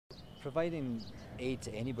Providing aid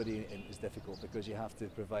to anybody is difficult because you have to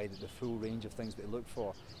provide the full range of things they look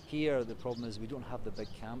for. Here the problem is we don't have the big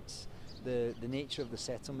camps. The nature of the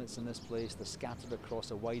settlements in this place, they're scattered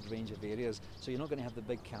across a wide range of areas, so you're not going to have the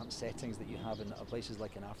big camp settings that you have in places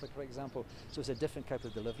like in Africa, for example. So it's a different type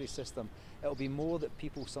of delivery system. It'll be more that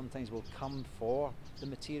people sometimes will come for the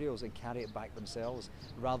materials and carry it back themselves,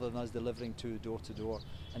 rather than us delivering to door,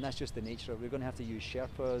 and that's just the nature of it. We're going to have to use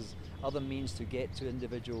Sherpas, other means to get to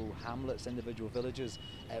individual hamlets, individual villages,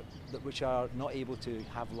 which are not able to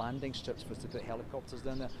have landing strips for us to put helicopters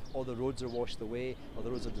down there, or the roads are washed away, or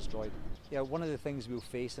the roads are destroyed. Yeah, one of the things we'll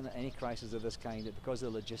face in any crisis of this kind, because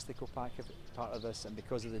of the logistical part of this, and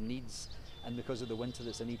because of the needs, and because of the winter,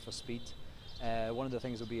 there's a need for speed. One of the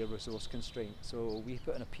things will be a resource constraint. So we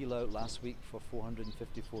put an appeal out last week for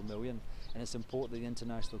 454 million, and it's important that the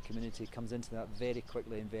international community comes into that very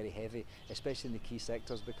quickly and very heavy, especially in the key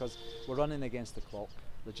sectors, because we're running against the clock.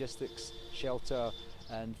 Logistics, shelter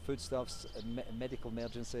and foodstuffs, medical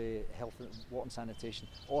emergency, health, water and sanitation,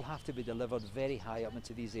 all have to be delivered very high up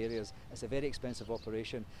into these areas. It's a very expensive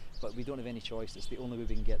operation, but we don't have any choice. It's the only way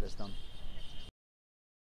we can get this done.